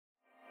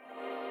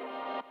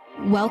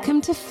Welcome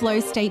to Flow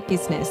State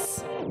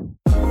Business.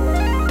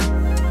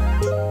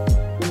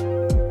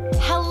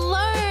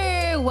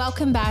 Hello,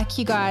 welcome back,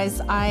 you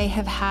guys. I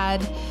have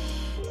had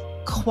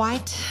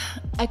quite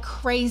a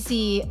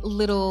crazy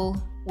little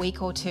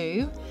week or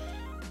two,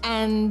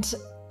 and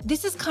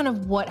this is kind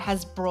of what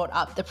has brought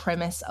up the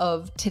premise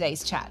of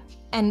today's chat.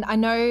 And I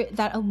know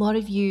that a lot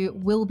of you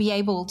will be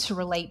able to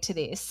relate to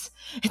this.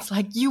 It's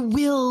like, you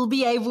will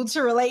be able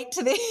to relate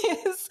to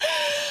this.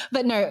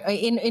 But no,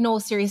 in all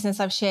seriousness,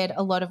 I've shared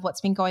a lot of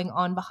what's been going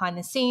on behind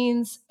the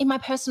scenes in my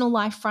personal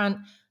life front,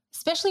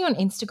 especially on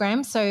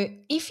Instagram. So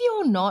if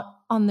you're not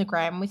on the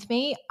gram with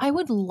me, I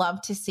would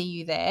love to see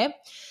you there.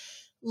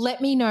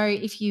 Let me know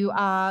if you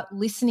are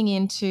listening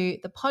into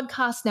the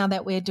podcast now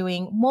that we're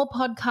doing more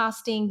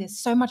podcasting. There's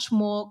so much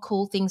more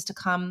cool things to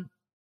come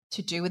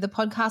to do with the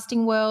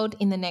podcasting world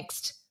in the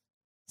next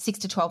 6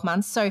 to 12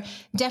 months. So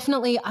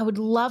definitely I would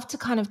love to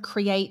kind of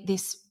create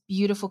this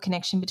beautiful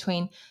connection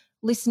between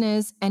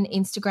listeners and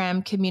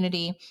Instagram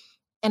community.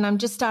 And I'm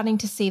just starting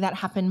to see that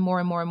happen more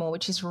and more and more,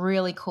 which is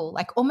really cool.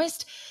 Like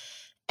almost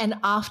an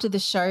after the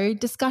show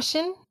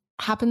discussion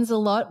happens a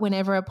lot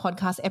whenever a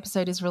podcast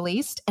episode is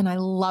released. And I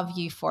love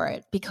you for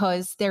it,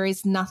 because there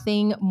is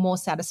nothing more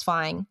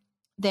satisfying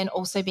than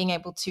also being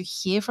able to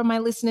hear from my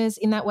listeners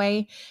in that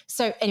way.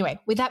 So anyway,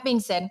 with that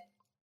being said,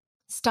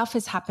 stuff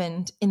has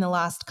happened in the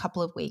last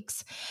couple of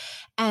weeks.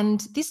 And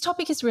this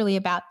topic is really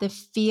about the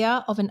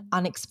fear of an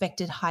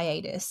unexpected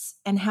hiatus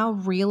and how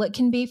real it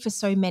can be for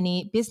so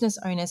many business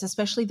owners,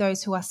 especially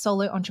those who are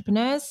solo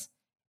entrepreneurs,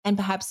 and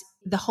perhaps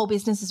the whole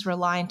business is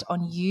reliant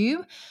on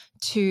you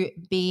to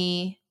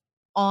be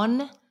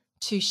on,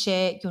 to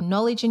share your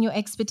knowledge and your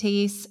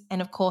expertise,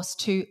 and of course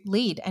to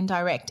lead and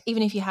direct.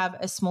 Even if you have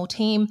a small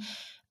team,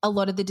 a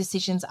lot of the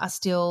decisions are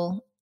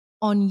still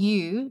on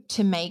you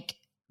to make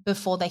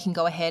before they can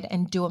go ahead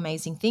and do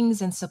amazing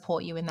things and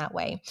support you in that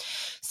way.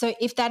 So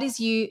if that is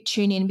you,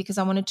 tune in, because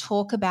I want to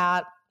talk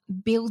about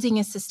building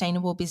a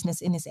sustainable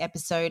business in this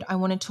episode. I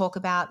want to talk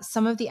about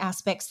some of the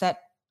aspects that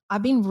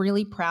I've been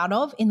really proud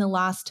of in the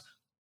last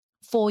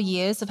 4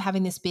 years of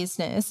having this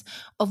business,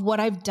 of what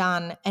I've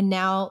done, and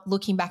now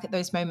looking back at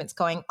those moments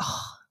going,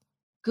 oh,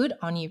 good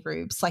on you,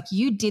 Rubes. Like,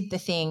 you did the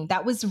thing.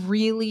 That was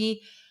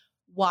really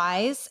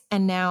wise.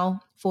 And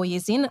now 4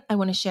 years in, I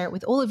want to share it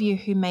with all of you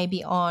who may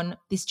be on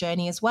this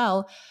journey as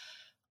well,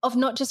 of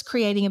not just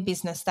creating a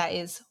business that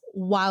is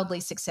wildly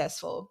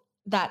successful,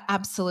 that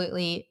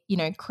absolutely,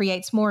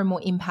 creates more and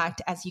more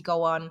impact as you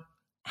go on,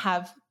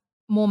 have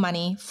more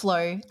money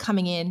flow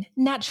coming in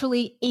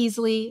naturally,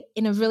 easily,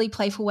 in a really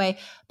playful way,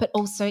 but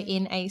also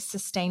in a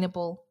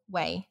sustainable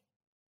way.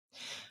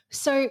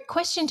 So,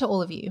 question to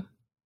all of you: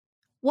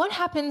 what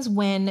happens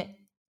when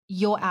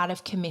you're out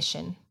of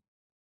commission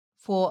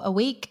for a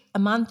week, a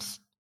month,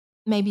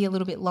 maybe a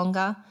little bit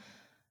longer?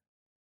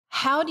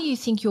 How do you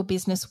think your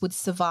business would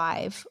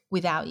survive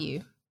without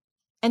you?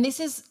 And this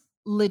is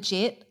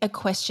legit a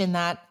question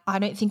that I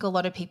don't think a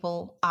lot of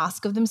people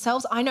ask of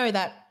themselves. I know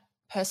that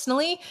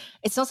personally,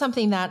 it's not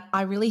something that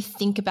I really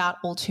think about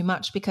all too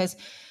much, because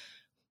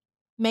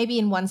maybe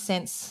in one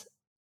sense,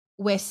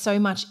 we're so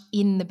much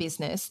in the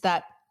business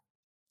that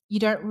you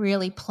don't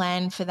really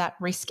plan for that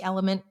risk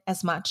element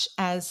as much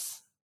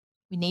as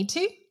we need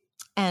to.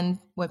 And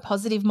we're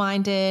positive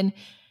minded.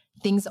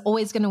 Things are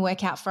always going to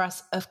work out for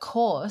us, of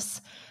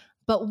course.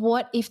 But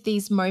what if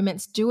these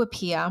moments do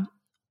appear?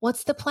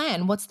 What's the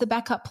plan? What's the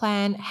backup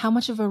plan? How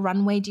much of a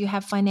runway do you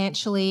have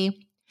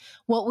financially?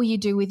 What will you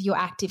do with your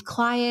active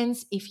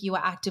clients if you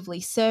are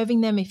actively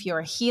serving them, if you're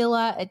a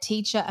healer, a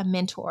teacher, a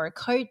mentor, or a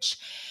coach?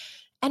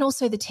 And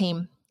also the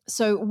team.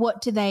 So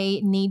what do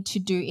they need to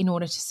do in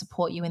order to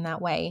support you in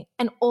that way?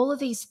 And all of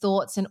these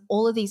thoughts and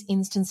all of these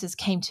instances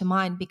came to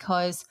mind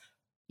because,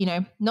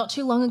 not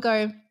too long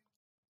ago,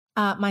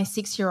 my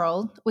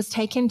 6-year-old was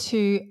taken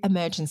to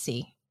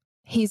emergency.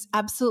 He's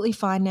absolutely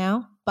fine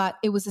now, but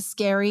it was a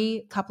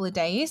scary couple of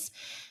days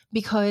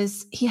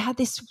because he had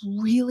this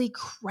really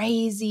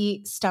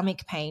crazy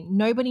stomach pain.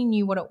 Nobody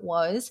knew what it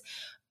was.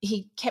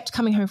 He kept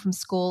coming home from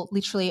school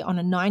literally on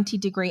a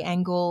 90-degree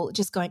angle,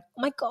 just going,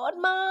 oh my God,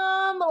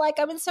 Mom, like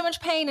I'm in so much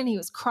pain. And he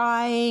was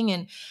crying,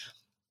 and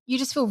you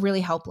just feel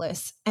really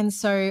helpless. And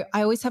so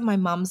I always have my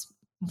mum's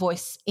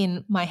voice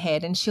in my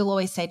head, and she'll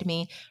always say to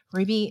me,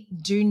 Ruby,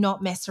 do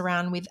not mess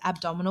around with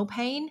abdominal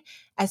pain.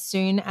 As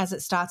soon as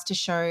it starts to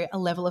show a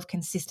level of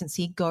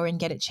consistency, go and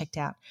get it checked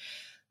out.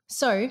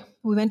 So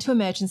we went to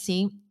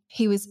emergency.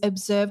 He was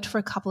observed for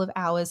a couple of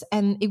hours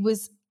and it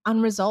was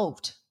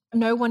unresolved.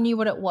 No one knew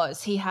what it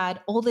was. He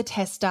had all the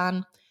tests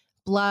done,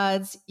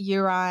 bloods,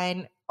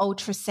 urine,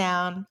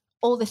 ultrasound,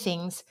 all the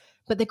things,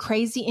 but the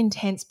crazy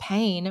intense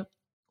pain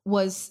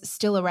was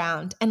still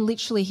around. And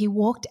literally he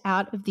walked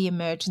out of the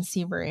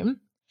emergency room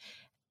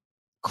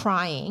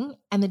crying,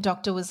 and the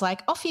doctor was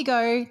like, off you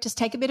go, just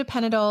take a bit of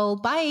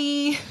Panadol,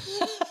 bye.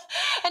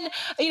 And,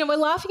 we're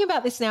laughing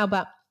about this now,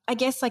 but I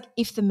guess like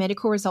if the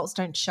medical results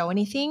don't show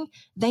anything,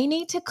 they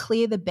need to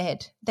clear the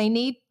bed. They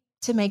need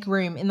to make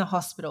room in the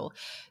hospital.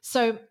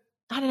 So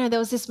I don't know, there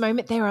was this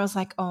moment there where I was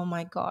like, oh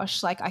my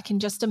gosh, like I can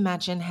just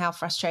imagine how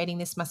frustrating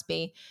this must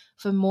be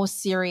for more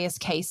serious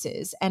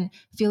cases and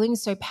feeling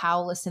so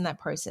powerless in that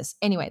process.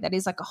 Anyway, that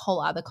is like a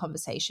whole other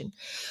conversation.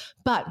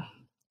 But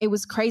it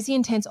was crazy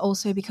intense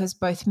also because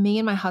both me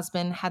and my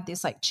husband had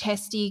this like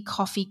chesty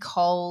coffee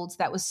cold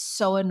that was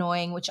so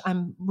annoying, which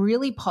I'm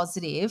really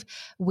positive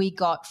we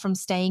got from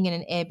staying in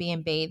an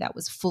Airbnb that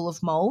was full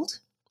of mold.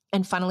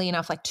 And funnily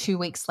enough, like 2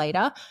 weeks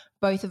later,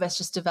 both of us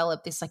just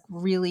developed this like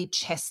really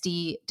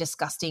chesty,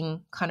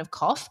 disgusting kind of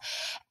cough.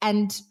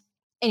 And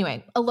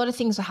anyway, a lot of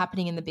things were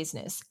happening in the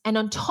business. And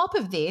on top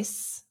of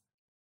this,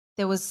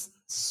 there was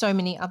so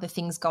many other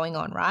things going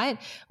on, right?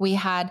 We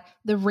had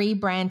the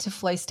rebrand to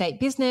Flow State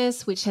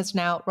Business, which has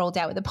now rolled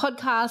out with the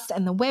podcast,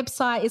 and the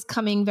website is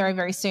coming very,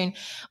 very soon.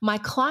 My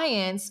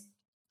clients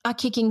are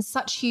kicking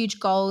such huge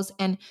goals,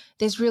 and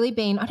there's really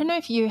been, I don't know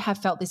if you have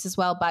felt this as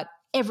well, but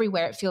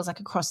everywhere it feels like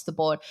across the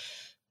board,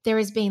 there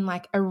has been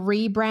like a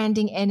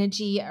rebranding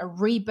energy, a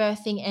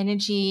rebirthing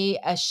energy,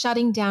 a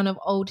shutting down of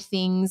old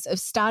things, of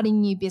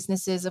starting new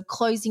businesses, of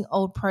closing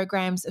old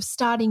programs, of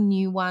starting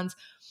new ones.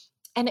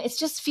 And it's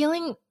just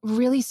feeling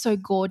really so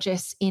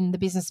gorgeous in the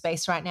business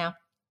space right now.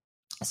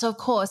 So, of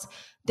course,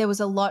 there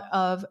was a lot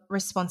of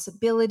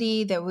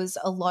responsibility. There was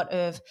a lot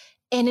of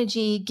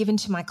energy given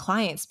to my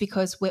clients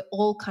because we're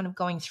all kind of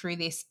going through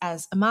this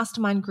as a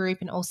mastermind group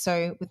and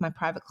also with my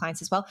private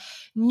clients as well.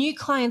 New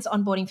clients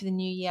onboarding for the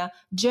new year.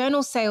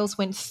 Journal sales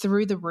went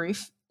through the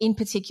roof, in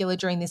particular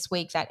during this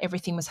week that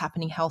everything was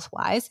happening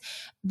health-wise.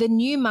 The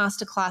new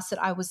masterclass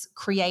that I was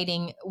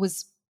creating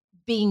was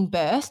being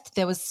birthed.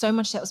 There was so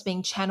much that was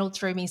being channeled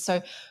through me.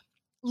 So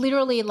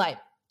literally like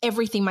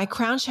everything, my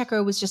crown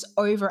chakra was just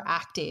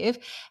overactive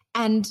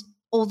and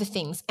all the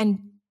things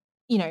and,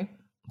 you know,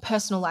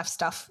 personal life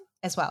stuff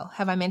as well.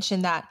 Have I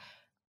mentioned that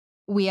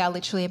we are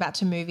literally about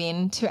to move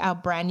into our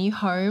brand new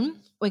home?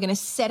 We're going to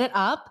set it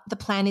up. The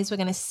plan is we're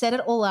going to set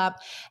it all up,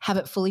 have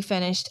it fully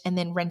furnished, and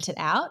then rent it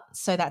out.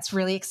 So that's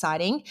really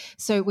exciting.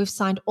 So we've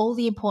signed all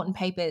the important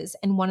papers.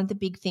 And one of the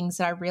big things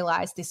that I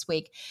realized this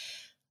week,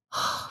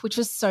 which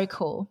was so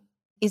cool,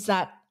 is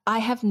that I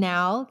have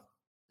now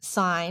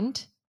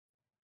signed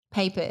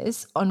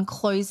papers on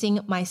closing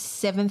my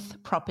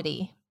 7th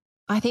property.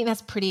 I think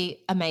that's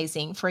pretty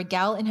amazing for a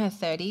gal in her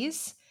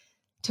 30s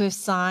to have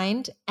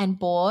signed and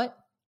bought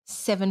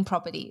 7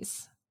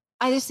 properties.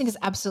 I just think it's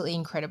absolutely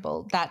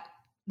incredible that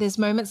there's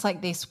moments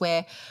like this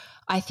where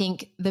I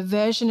think the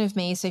version of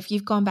me, so if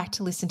you've gone back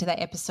to listen to that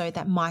episode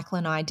that Michael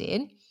and I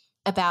did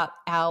about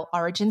our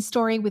origin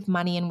story with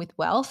money and with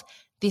wealth,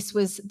 this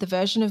was the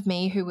version of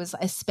me who was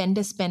a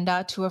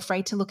spender, too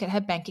afraid to look at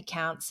her bank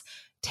accounts,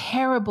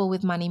 terrible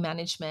with money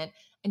management,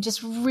 and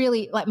just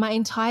really like my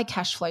entire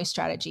cash flow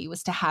strategy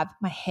was to have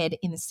my head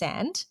in the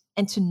sand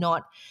and to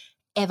not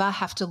ever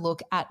have to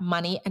look at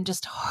money and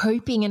just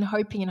hoping and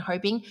hoping and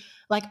hoping.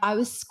 Like I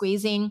was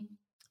squeezing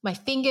my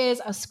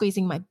fingers, I was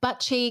squeezing my butt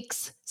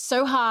cheeks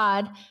so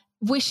hard,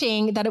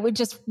 wishing that it would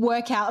just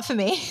work out for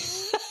me.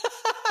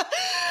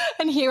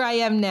 And here I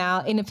am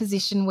now in a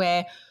position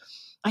where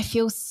I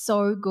feel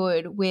so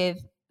good with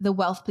the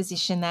wealth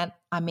position that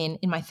I'm in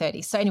my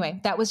 30s. So anyway,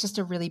 that was just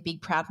a really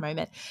big, proud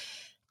moment.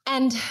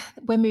 And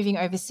we're moving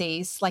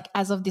overseas. Like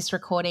as of this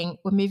recording,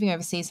 we're moving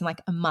overseas in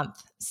like a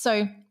month.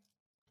 So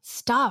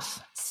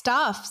stuff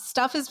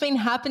has been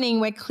happening.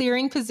 We're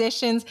clearing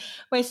possessions.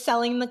 We're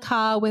selling the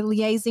car. We're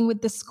liaising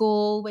with the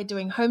school. We're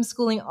doing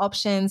homeschooling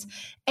options.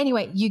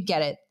 Anyway, you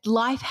get it.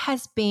 Life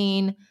has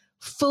been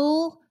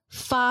full,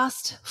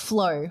 fast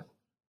flow.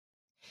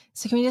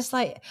 So can we just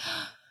like,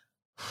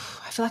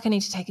 I feel like I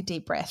need to take a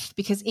deep breath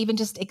because even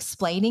just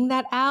explaining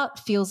that out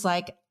feels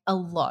like a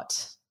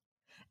lot.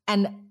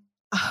 And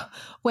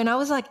when I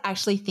was like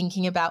actually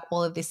thinking about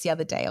all of this the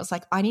other day, I was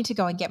like, I need to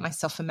go and get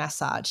myself a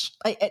massage.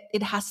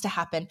 It has to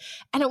happen.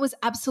 And it was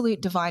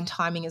absolute divine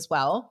timing as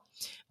well,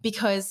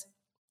 because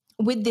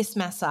with this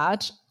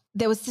massage,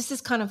 this is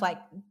kind of like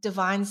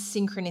divine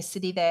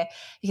synchronicity there,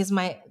 because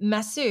my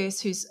masseuse,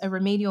 who's a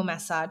remedial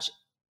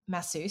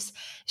masseuse,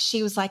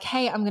 she was like,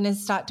 hey, I'm going to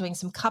start doing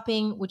some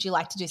cupping. Would you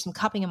like to do some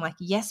cupping? I'm like,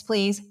 yes,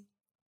 please.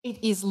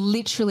 It is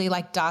literally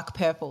like dark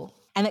purple.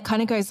 And it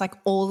kind of goes like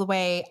all the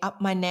way up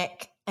my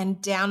neck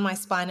and down my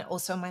spine and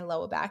also my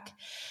lower back.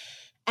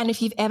 And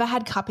if you've ever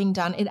had cupping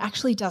done, it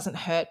actually doesn't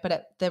hurt,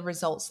 but the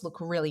results look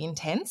really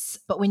intense.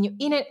 But when you're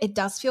in it, it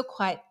does feel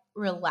quite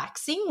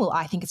relaxing. Well,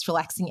 I think it's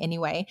relaxing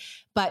anyway.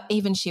 But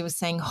even she was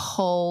saying,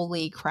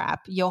 holy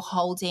crap, you're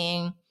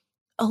holding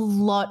a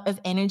lot of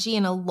energy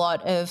and a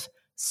lot of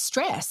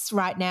stress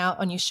right now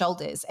on your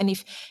shoulders. And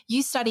if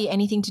you study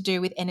anything to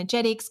do with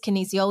energetics,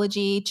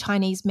 kinesiology,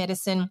 Chinese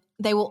medicine,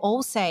 they will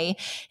all say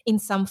in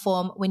some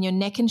form when your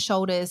neck and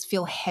shoulders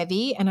feel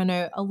heavy, and I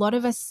know a lot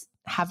of us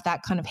have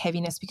that kind of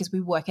heaviness because we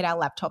work at our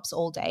laptops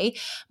all day,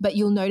 but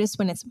you'll notice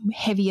when it's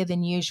heavier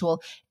than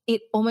usual,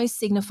 it almost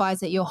signifies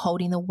that you're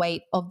holding the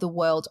weight of the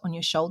world on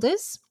your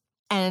shoulders.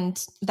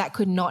 And that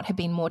could not have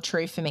been more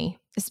true for me,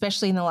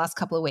 especially in the last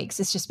couple of weeks.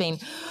 It's just been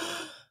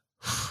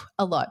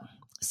a lot.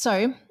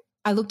 So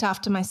I looked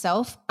after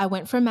myself. I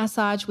went for a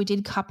massage. We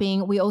did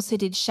cupping. We also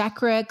did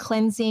chakra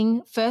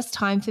cleansing. First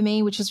time for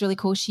me, which was really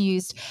cool. She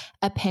used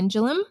a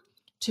pendulum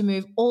to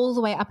move all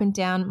the way up and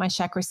down my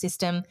chakra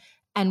system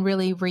and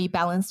really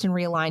rebalanced and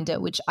realigned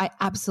it, which I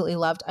absolutely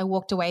loved. I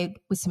walked away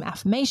with some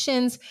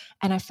affirmations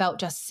and I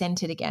felt just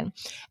centered again.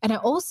 And I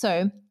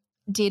also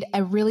did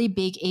a really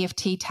big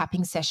EFT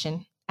tapping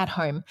session at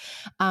home.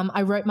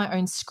 I wrote my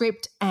own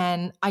script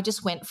and I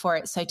just went for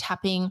it. So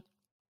tapping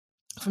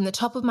from the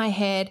top of my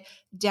head,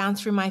 down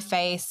through my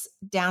face,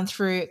 down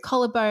through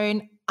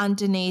collarbone,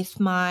 underneath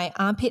my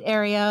armpit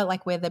area,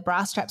 like where the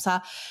bra straps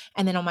are,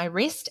 and then on my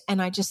wrist.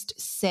 And I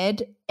just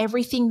said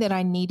everything that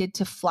I needed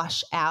to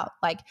flush out,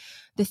 like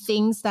the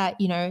things that,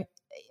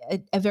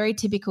 a very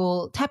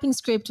typical tapping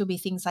script will be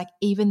things like,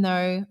 even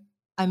though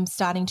I'm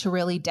starting to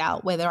really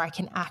doubt whether I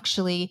can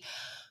actually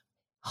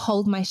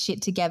hold my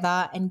shit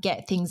together and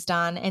get things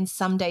done. And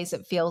some days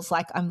it feels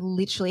like I'm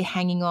literally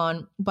hanging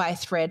on by a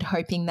thread,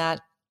 hoping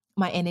that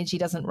my energy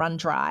doesn't run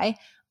dry.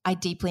 I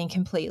deeply and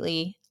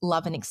completely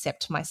love and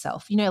accept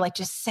myself. Like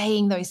just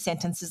saying those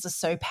sentences are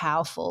so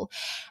powerful.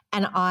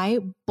 And I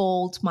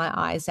bawled my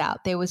eyes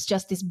out. There was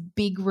just this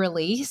big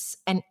release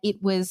and it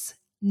was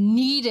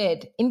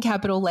needed in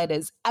capital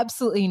letters,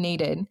 absolutely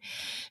needed.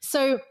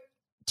 So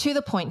to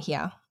the point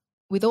here,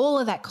 with all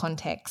of that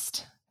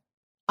context,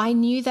 I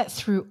knew that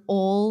through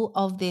all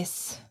of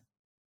this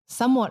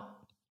somewhat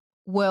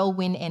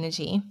whirlwind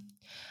energy,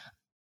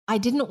 I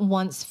didn't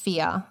once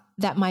fear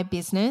that my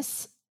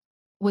business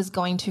was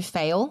going to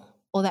fail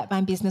or that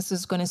my business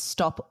was going to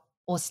stop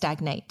or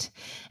stagnate.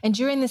 And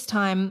during this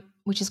time,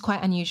 which is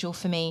quite unusual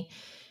for me,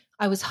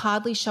 I was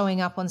hardly showing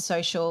up on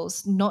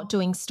socials, not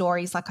doing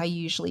stories like I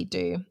usually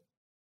do.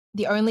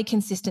 The only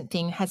consistent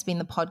thing has been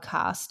the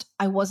podcast.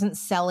 I wasn't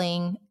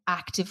selling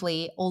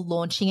actively or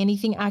launching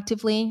anything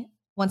actively.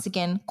 Once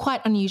again,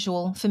 quite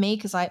unusual for me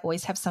because I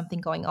always have something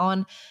going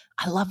on.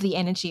 I love the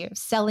energy of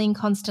selling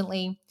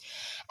constantly.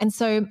 And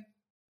so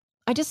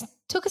I just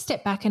took a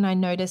step back and I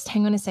noticed,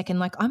 hang on a second,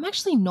 like I'm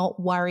actually not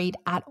worried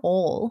at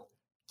all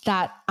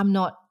that I'm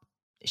not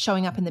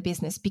showing up in the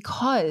business,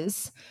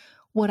 because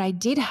what I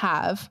did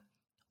have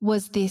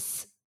was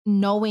this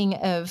knowing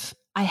of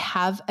I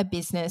have a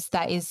business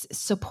that is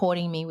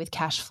supporting me with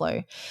cash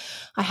flow.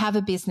 I have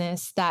a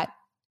business that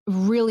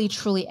really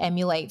truly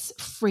emulates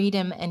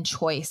freedom and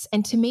choice.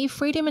 And to me,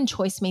 freedom and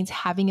choice means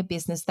having a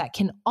business that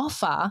can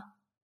offer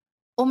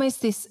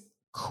almost this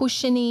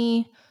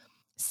cushiony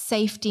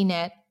safety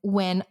net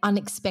when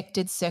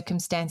unexpected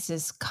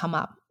circumstances come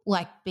up,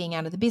 like being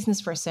out of the business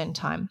for a certain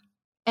time.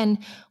 And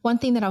one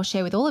thing that I'll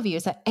share with all of you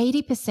is that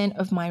 80%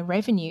 of my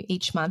revenue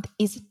each month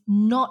is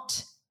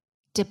not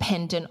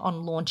dependent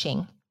on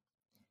launching.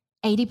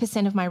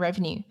 80% of my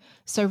revenue.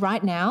 So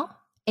right now,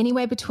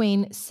 anywhere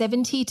between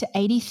 $70,000 to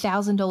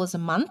 $80,000 a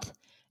month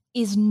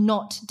is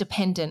not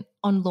dependent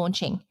on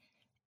launching.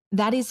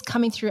 That is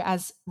coming through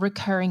as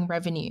recurring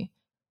revenue.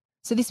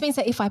 So this means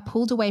that if I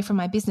pulled away from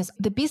my business,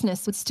 the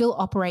business would still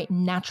operate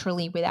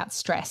naturally without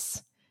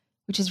stress,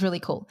 which is really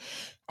cool.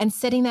 And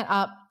setting that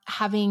up,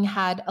 having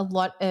had a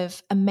lot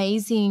of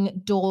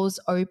amazing doors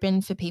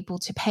open for people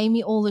to pay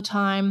me all the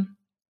time,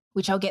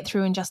 which I'll get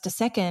through in just a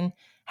second,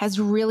 has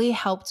really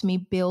helped me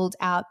build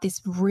out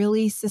this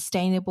really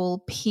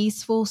sustainable,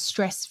 peaceful,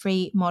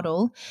 stress-free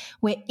model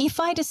where if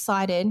I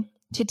decided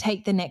to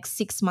take the next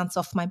 6 months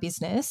off my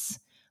business,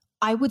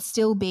 I would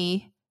still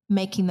be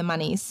making the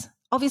monies.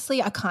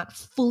 Obviously, I can't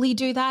fully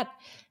do that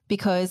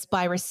because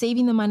by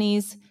receiving the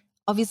monies,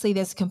 obviously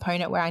there's a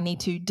component where I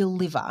need to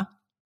deliver.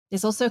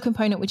 There's also a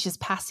component which is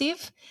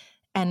passive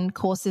and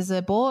courses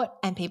are bought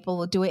and people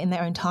will do it in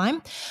their own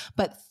time.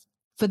 But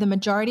for the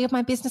majority of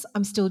my business,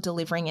 I'm still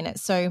delivering in it.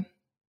 So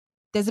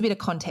there's a bit of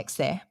context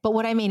there. But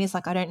what I mean is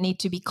like I don't need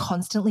to be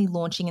constantly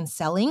launching and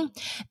selling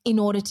in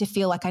order to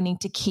feel like I need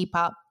to keep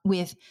up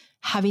with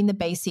having the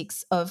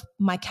basics of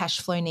my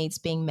cash flow needs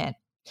being met.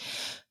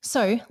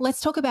 So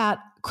let's talk about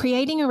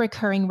creating a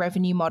recurring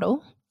revenue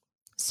model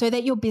so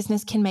that your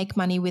business can make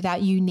money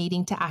without you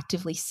needing to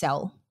actively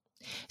sell.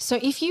 So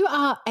if you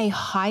are a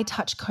high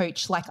touch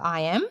coach like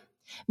I am,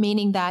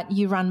 meaning that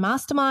you run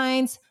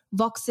masterminds,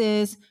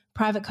 Voxes,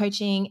 private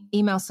coaching,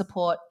 email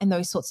support, and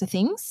those sorts of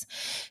things,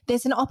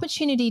 there's an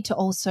opportunity to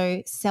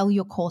also sell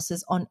your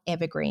courses on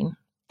Evergreen.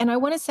 And I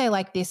want to say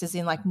like this as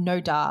in like,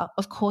 no duh,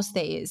 of course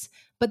there is,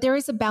 but there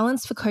is a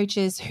balance for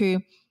coaches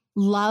who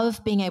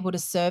love being able to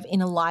serve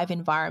in a live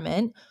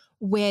environment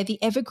where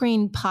the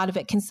evergreen part of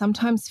it can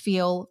sometimes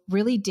feel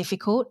really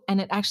difficult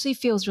and it actually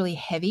feels really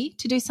heavy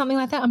to do something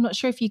like that. I'm not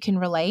sure if you can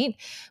relate,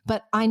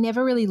 but I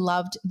never really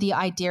loved the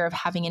idea of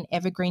having an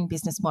evergreen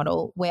business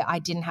model where I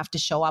didn't have to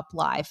show up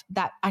live.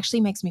 That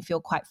actually makes me feel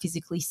quite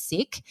physically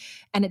sick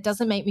and it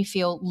doesn't make me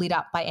feel lit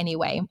up by any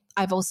way.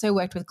 I've also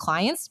worked with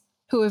clients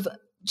who have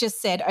just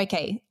said,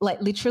 okay,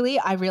 like literally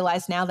I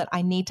realize now that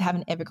I need to have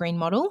an evergreen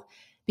model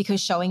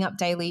because showing up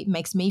daily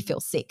makes me feel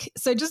sick.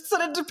 So it just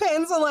sort of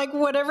depends on like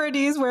whatever it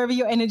is, wherever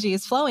your energy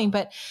is flowing.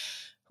 But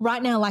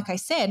right now, like I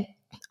said,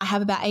 I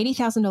have about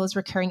 $80,000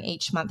 recurring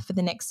each month for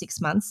the next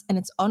 6 months, and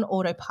it's on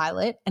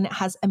autopilot, and it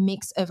has a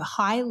mix of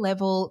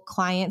high-level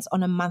clients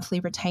on a monthly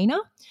retainer.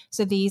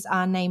 So these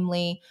are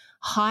namely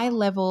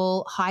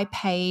high-level,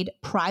 high-paid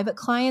private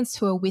clients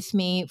who are with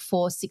me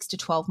for 6 to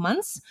 12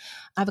 months.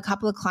 I have a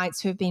couple of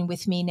clients who have been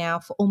with me now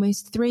for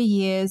almost 3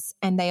 years,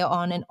 and they are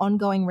on an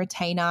ongoing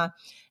retainer,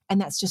 and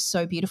that's just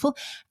so beautiful.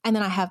 And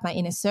then I have my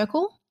inner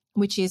circle,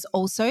 which is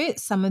also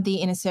some of the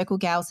inner circle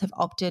gals have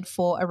opted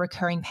for a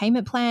recurring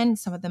payment plan.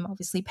 Some of them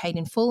obviously paid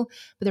in full,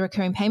 but the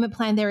recurring payment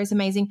plan there is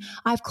amazing.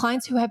 I have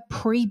clients who have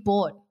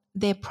pre-bought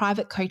their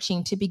private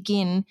coaching to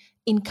begin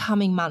in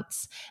coming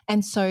months.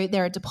 And so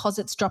there are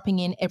deposits dropping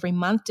in every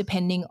month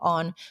depending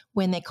on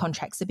when their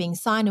contracts are being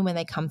signed and when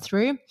they come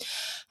through.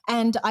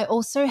 And I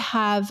also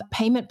have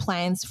payment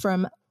plans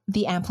from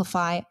the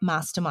Amplify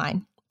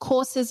Mastermind.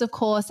 Courses, of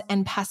course,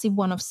 and passive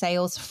one-off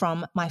sales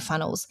from my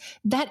funnels.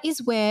 That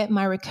is where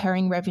my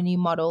recurring revenue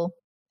model,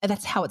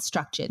 that's how it's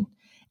structured.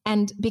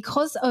 And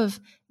because of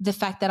the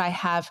fact that I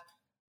have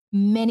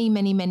many,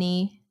 many,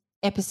 many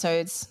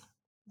episodes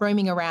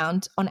roaming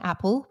around on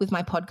Apple with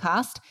my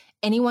podcast,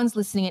 anyone's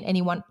listening at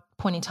any one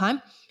point in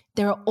time,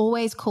 there are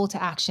always call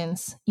to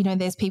actions. You know,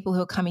 there's people who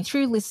are coming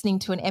through listening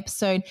to an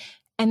episode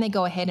and they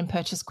go ahead and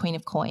purchase Queen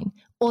of Coin,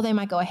 or they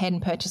might go ahead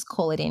and purchase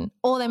Call It In,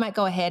 or they might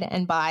go ahead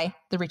and buy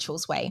The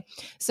Rituals Way.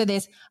 So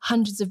there's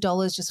hundreds of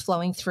dollars just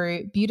flowing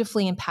through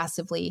beautifully and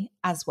passively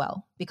as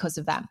well because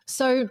of that.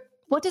 So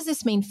what does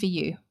this mean for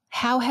you?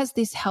 How has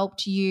this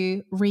helped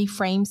you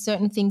reframe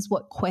certain things?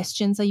 What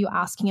questions are you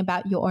asking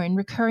about your own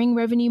recurring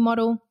revenue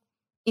model?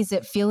 Is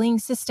it feeling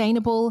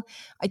sustainable?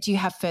 Do you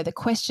have further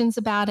questions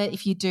about it?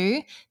 If you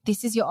do,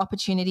 this is your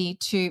opportunity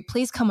to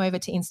please come over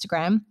to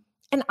Instagram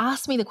and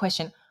ask me the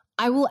question.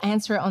 I will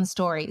answer it on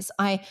stories.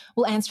 I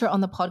will answer it on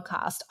the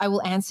podcast. I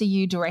will answer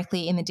you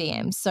directly in the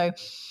DMs. So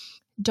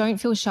don't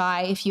feel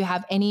shy if you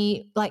have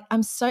any,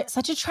 I'm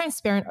such a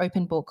transparent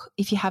open book.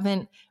 If you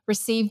haven't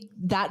received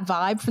that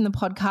vibe from the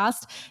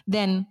podcast,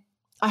 then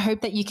I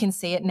hope that you can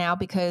see it now,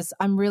 because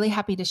I'm really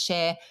happy to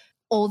share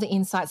all the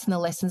insights and the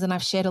lessons. And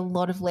I've shared a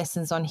lot of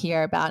lessons on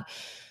here about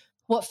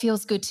what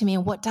feels good to me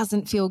and what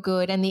doesn't feel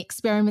good, and the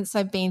experiments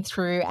I've been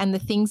through and the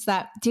things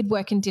that did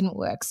work and didn't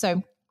work.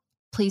 So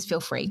please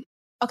feel free.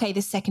 Okay,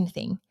 the second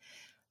thing,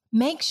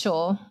 make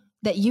sure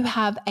that you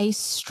have a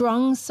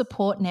strong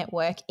support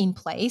network in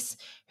place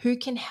who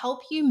can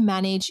help you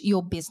manage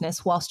your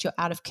business whilst you're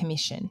out of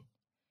commission.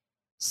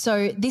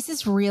 So this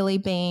has really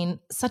been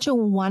such a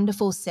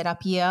wonderful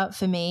setup year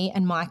for me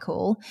and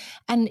Michael.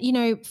 And, you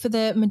know, for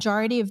the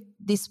majority of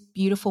this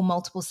beautiful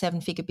multiple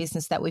seven-figure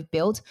business that we've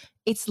built,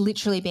 it's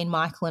literally been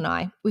Michael and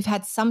I. We've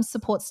had some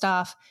support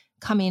staff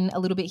come in a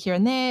little bit here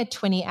and there,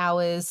 20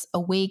 hours a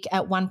week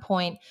at one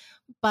point,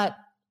 but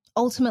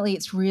ultimately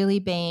it's really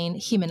been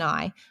him and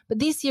I. But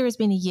this year has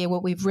been a year where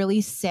we've really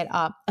set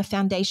up a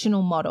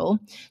foundational model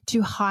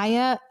to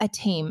hire a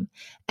team.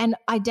 And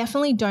I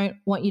definitely don't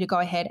want you to go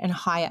ahead and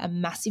hire a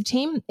massive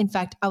team. In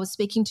fact, I was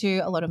speaking to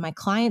a lot of my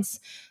clients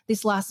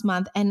this last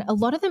month, and a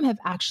lot of them have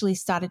actually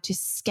started to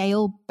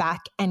scale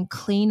back and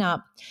clean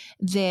up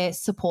their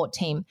support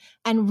team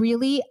and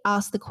really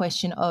ask the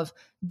question of,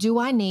 do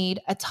I need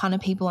a ton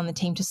of people on the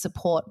team to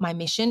support my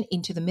mission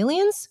into the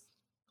millions?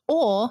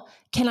 Or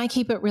can I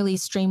keep it really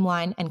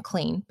streamlined and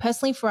clean?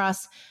 Personally, for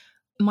us,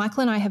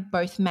 Michael and I have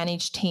both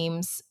managed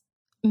teams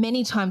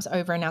many times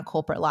over in our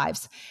corporate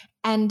lives.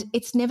 And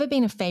it's never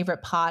been a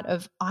favorite part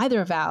of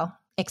either of our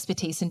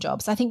expertise and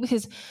jobs. I think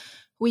because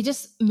we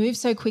just move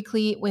so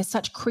quickly, we're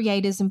such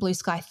creators and blue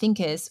sky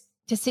thinkers,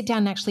 to sit down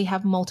and actually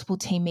have multiple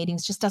team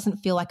meetings just doesn't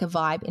feel like a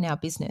vibe in our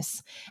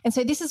business. And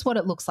so this is what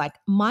it looks like.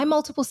 My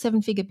multiple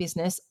seven-figure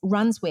business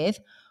runs with,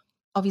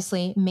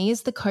 obviously, me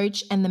as the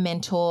coach and the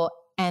mentor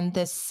and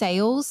the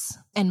sales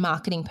and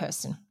marketing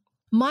person.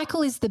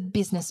 Michael is the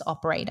business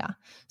operator.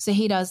 So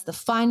he does the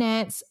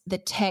finance, the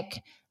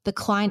tech, the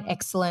client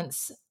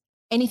excellence,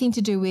 anything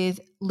to do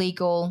with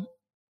legal,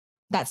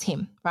 that's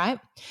him, right?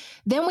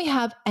 Then we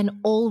have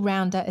an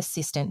all-rounder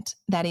assistant.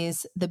 That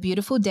is the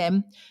beautiful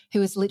Deb,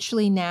 who has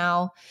literally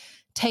now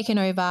taken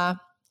over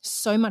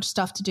so much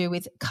stuff to do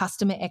with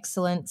customer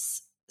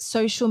excellence,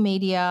 social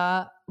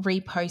media,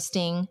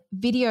 reposting,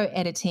 video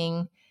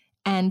editing,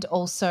 and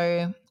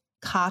also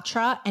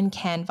Kartra and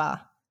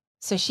Canva.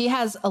 So she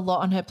has a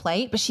lot on her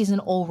plate, but she's an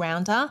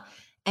all-rounder.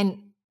 And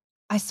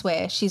I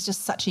swear, she's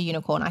just such a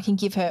unicorn. I can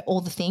give her all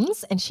the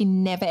things and she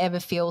never ever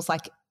feels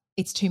like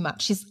it's too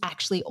much. She's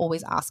actually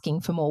always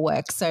asking for more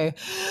work. So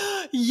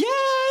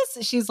yes,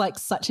 she's like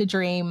such a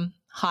dream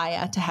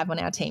hire to have on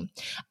our team.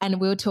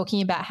 And we were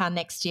talking about how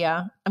next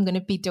year I'm going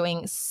to be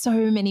doing so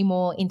many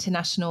more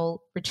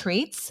international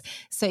retreats.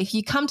 So if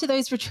you come to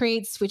those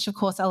retreats, which of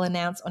course I'll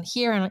announce on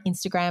here and on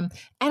Instagram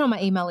and on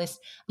my email list,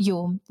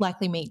 you'll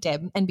likely meet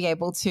Deb and be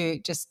able to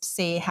just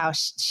see how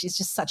she's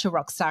just such a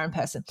rock star in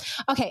person.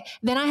 Okay,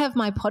 then I have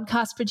my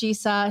podcast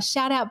producer.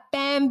 Shout out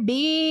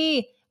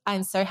Bambi.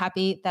 I'm so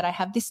happy that I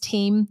have this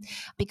team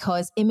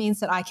because it means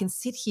that I can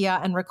sit here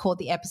and record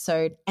the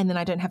episode and then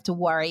I don't have to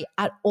worry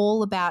at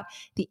all about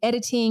the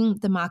editing,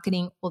 the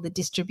marketing, or the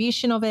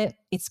distribution of it.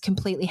 It's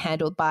completely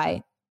handled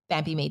by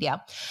Bambi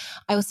Media.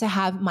 I also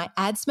have my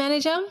ads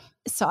manager.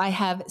 So I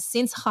have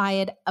since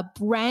hired a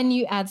brand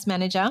new ads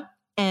manager.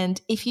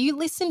 And if you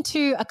listen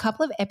to a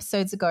couple of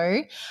episodes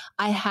ago,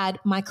 I had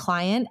my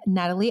client,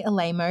 Natalie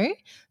Alamo,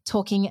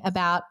 talking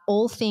about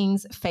all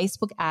things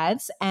Facebook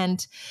ads.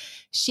 And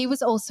she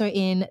was also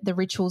in the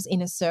Rituals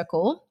Inner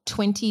Circle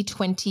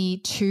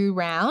 2022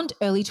 round,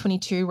 early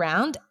 22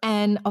 round.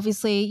 And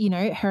obviously, you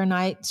know, her and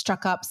I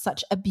struck up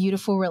such a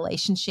beautiful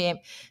relationship.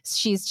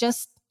 She's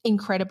just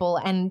incredible.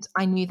 And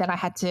I knew that I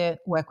had to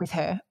work with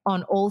her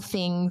on all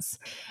things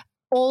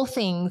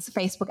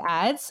Facebook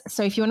ads.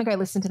 So if you want to go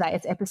listen to that,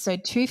 it's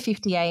episode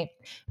 258,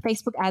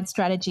 Facebook ad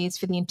strategies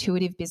for the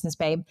intuitive business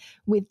babe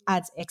with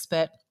ads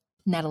expert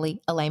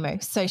Natalie Alamo.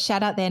 So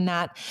shout out there,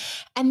 Nat.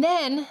 And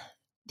then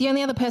the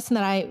only other person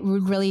that I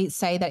would really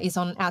say that is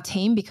on our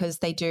team because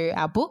they do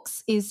our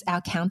books is our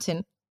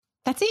accountant.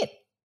 That's it.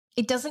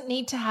 It doesn't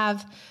need to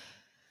have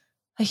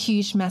a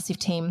huge, massive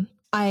team.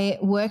 I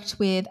worked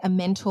with a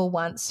mentor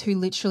once who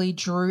literally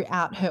drew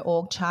out her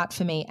org chart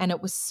for me, and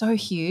it was so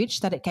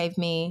huge that it gave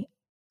me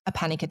a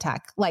panic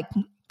attack, like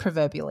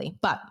proverbially.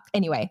 But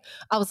anyway,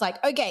 I was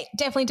like, okay,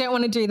 definitely don't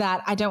want to do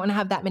that. I don't want to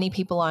have that many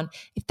people on.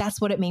 If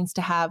that's what it means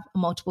to have a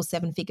multiple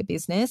 7-figure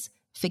business,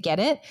 forget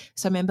it.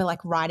 So I remember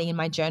like writing in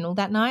my journal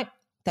that night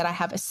that I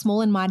have a small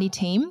and mighty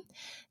team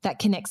that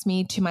connects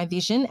me to my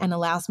vision and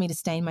allows me to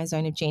stay in my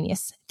zone of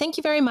genius. Thank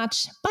you very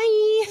much.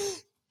 Bye.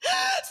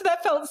 So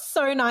that felt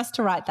so nice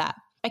to write that.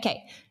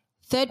 Okay,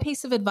 third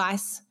piece of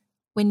advice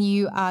when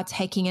you are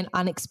taking an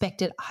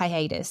unexpected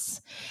hiatus.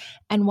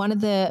 And one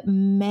of the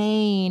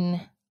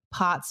main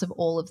parts of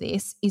all of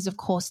this is, of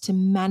course, to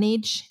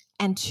manage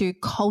and to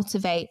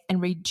cultivate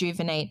and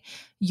rejuvenate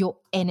your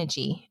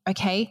energy,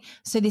 okay?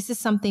 So this is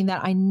something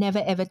that I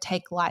never, ever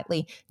take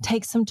lightly.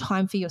 Take some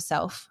time for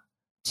yourself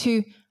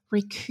to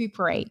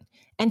recuperate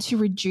and to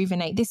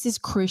rejuvenate. This is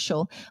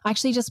crucial. I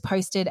actually just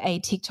posted a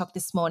TikTok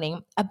this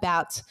morning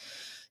about,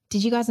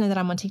 did you guys know that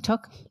I'm on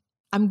TikTok?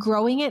 I'm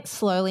growing it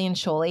slowly and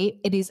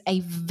surely. It is a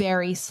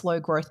very slow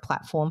growth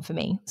platform for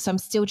me. So I'm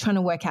still trying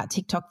to work out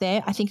TikTok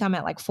there. I think I'm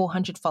at like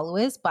 400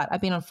 followers, but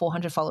I've been on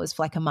 400 followers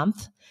for like a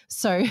month.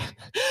 So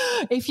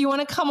if you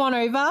want to come on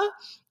over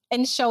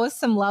and show us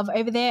some love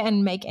over there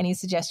and make any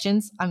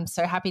suggestions, I'm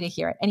so happy to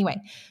hear it. Anyway,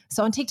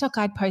 so on TikTok,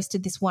 I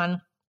posted this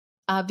one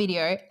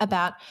video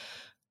about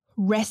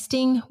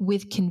resting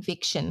with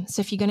conviction.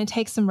 So if you're going to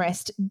take some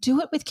rest,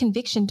 do it with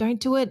conviction. Don't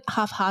do it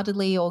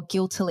half-heartedly or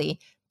guiltily.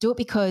 Do it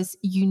because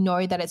you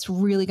know that it's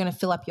really going to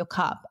fill up your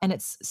cup and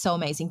it's so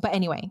amazing. But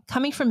anyway,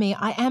 coming from me,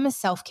 I am a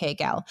self-care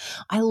gal.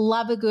 I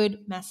love a good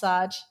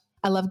massage.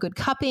 I love good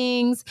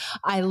cuppings.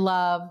 I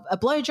love a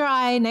blow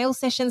dry, nail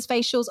sessions,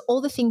 facials,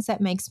 all the things that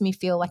makes me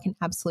feel like an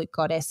absolute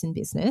goddess in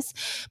business.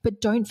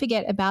 But don't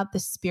forget about the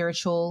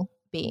spiritual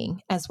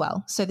being as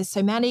well. So the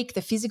somatic,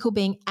 the physical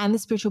being, and the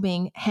spiritual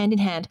being hand in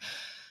hand.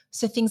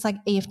 So things like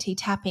EFT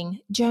tapping,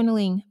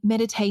 journaling,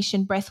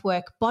 meditation, breath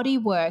work, body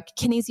work,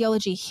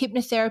 kinesiology,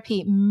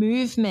 hypnotherapy,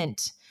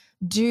 movement.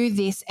 Do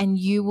this and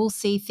you will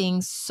see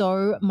things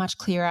so much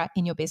clearer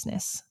in your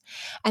business.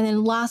 And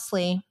then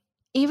lastly,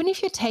 even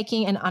if you're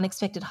taking an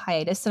unexpected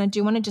hiatus, and I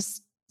do want to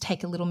just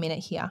take a little minute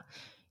here,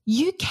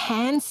 you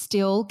can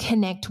still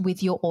connect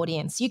with your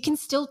audience. You can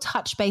still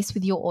touch base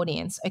with your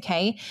audience,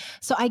 okay?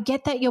 So I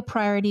get that your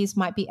priorities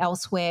might be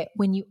elsewhere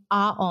when you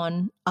are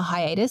on a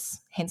hiatus,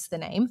 hence the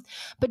name,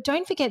 but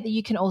don't forget that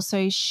you can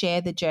also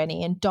share the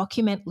journey and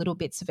document little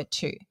bits of it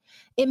too.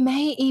 It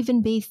may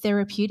even be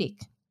therapeutic.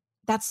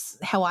 That's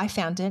how I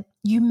found it.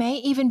 You may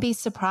even be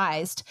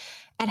surprised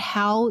at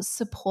how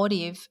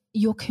supportive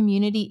your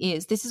community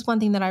is. This is one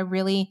thing that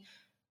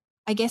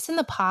I guess in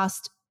the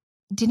past,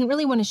 didn't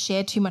really want to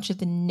share too much of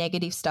the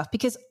negative stuff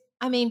because,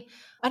 I mean,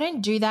 I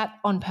don't do that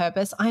on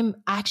purpose. I'm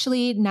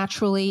actually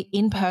naturally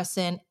in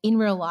person, in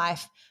real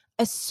life,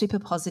 a super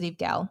positive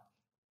gal.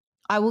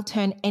 I will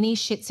turn any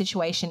shit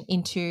situation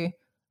into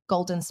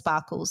golden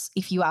sparkles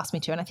if you ask me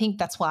to. And I think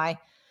that's why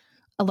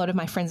a lot of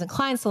my friends and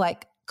clients are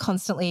like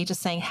constantly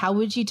just saying, how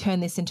would you turn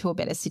this into a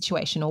better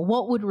situation? Or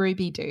what would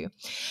Ruby do?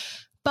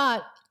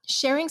 But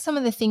sharing some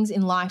of the things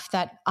in life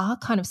that are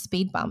kind of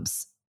speed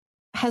bumps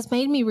has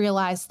made me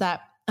realize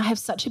that I have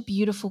such a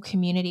beautiful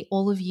community,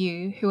 all of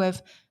you who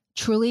have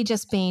truly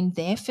just been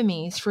there for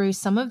me through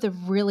some of the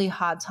really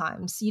hard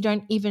times. You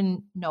don't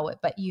even know it,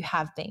 but you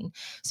have been.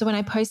 So when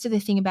I posted the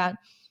thing about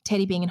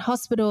Teddy being in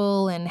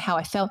hospital and how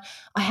I felt,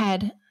 I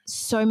had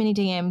so many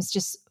DMs,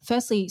 just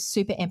firstly,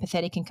 super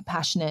empathetic and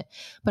compassionate,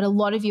 but a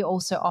lot of you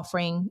also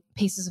offering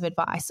pieces of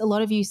advice. A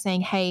lot of you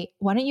saying, hey,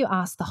 why don't you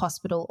ask the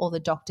hospital or the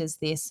doctors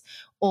this?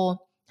 Or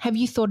have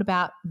you thought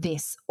about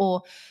this?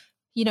 Or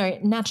you know,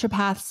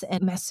 naturopaths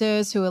and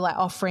masseurs who are like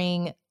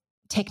offering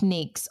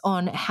techniques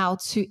on how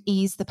to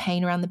ease the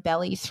pain around the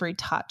belly through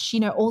touch, you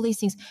know, all these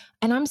things.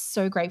 And I'm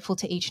so grateful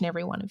to each and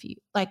every one of you.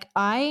 Like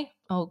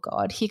oh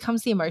God, here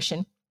comes the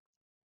emotion.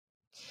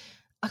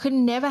 I could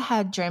never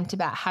have dreamt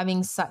about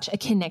having such a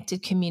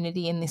connected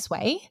community in this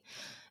way.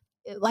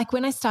 Like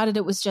when I started,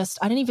 it was just,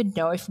 I don't even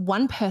know if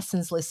one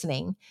person's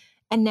listening.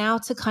 And now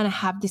to kind of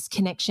have this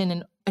connection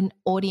and an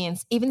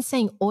audience, even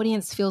saying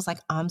audience feels like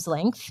arm's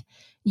length.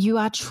 You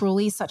are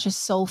truly such a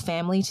soul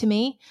family to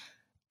me.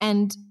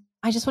 And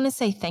I just want to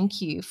say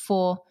thank you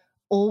for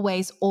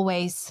always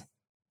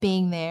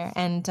being there.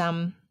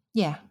 And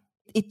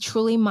it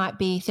truly might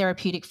be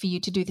therapeutic for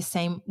you to do the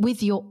same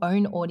with your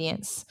own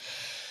audience.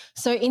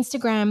 So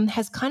Instagram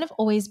has kind of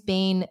always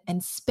been, and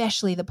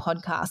especially the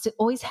podcast, it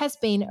always has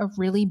been a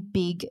really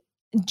big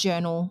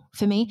journal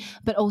for me,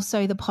 but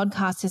also the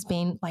podcast has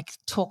been like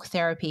talk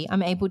therapy.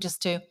 I'm able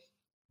just to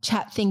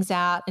chat things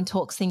out and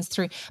talk things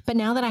through. But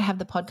now that I have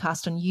the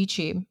podcast on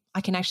YouTube, I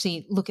can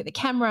actually look at the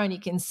camera and you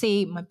can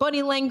see my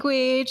body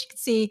language. You can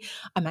see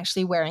I'm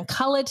actually wearing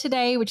color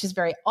today, which is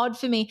very odd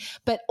for me.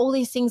 But all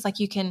these things, like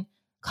you can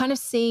kind of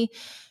see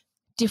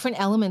different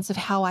elements of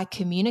how I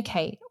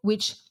communicate,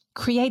 which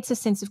creates a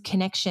sense of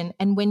connection.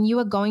 And when you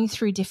are going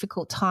through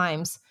difficult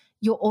times,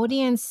 your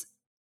audience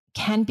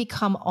can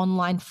become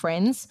online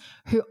friends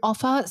who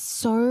offer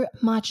so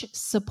much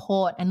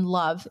support and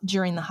love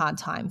during the hard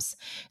times.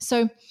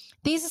 So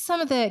these are some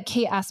of the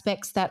key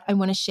aspects that I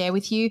want to share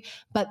with you.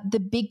 But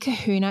the big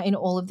kahuna in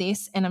all of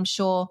this, and I'm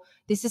sure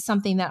this is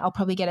something that I'll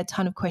probably get a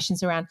ton of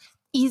questions around,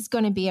 is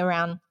going to be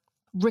around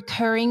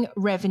recurring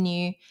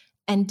revenue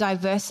and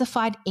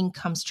diversified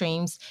income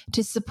streams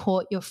to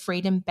support your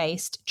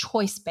freedom-based,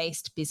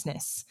 choice-based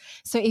business.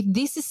 So if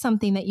this is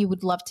something that you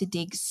would love to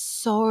dig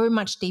so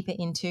much deeper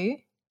into,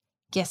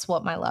 guess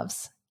what, my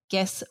loves?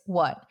 Guess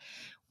what?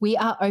 We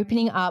are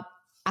opening up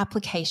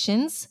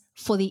applications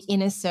for the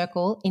Inner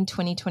Circle in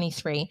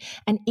 2023,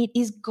 and it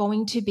is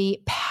going to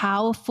be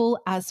powerful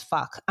as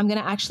fuck. I'm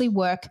going to actually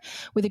work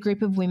with a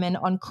group of women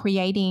on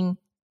creating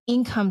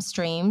income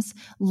streams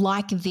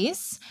like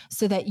this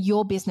so that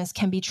your business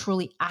can be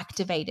truly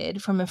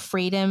activated from a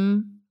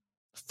freedom,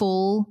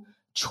 full,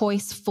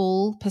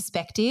 choice-full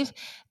perspective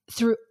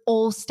through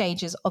all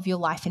stages of your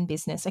life and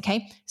business,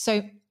 okay?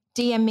 So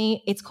DM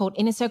me. It's called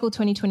Inner Circle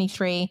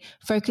 2023,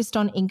 focused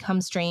on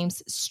income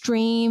streams,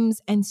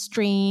 streams and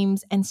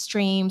streams and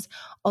streams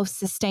of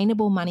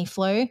sustainable money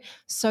flow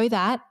so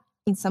that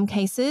in some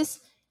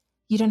cases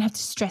you don't have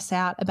to stress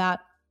out about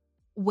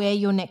where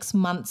your next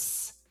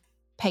month's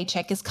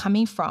paycheck is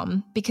coming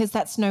from, because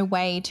that's no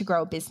way to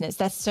grow a business.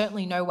 That's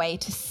certainly no way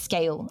to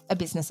scale a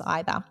business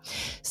either.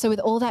 So with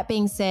all that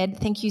being said,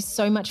 thank you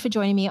so much for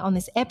joining me on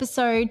this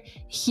episode.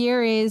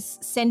 Here is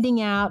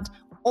sending out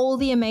all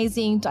the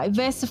amazing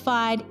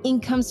diversified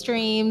income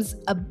streams,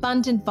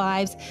 abundant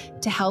vibes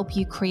to help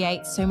you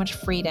create so much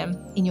freedom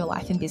in your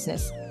life and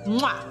business.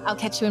 Mwah! I'll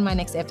catch you in my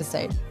next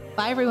episode.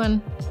 Bye,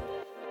 everyone.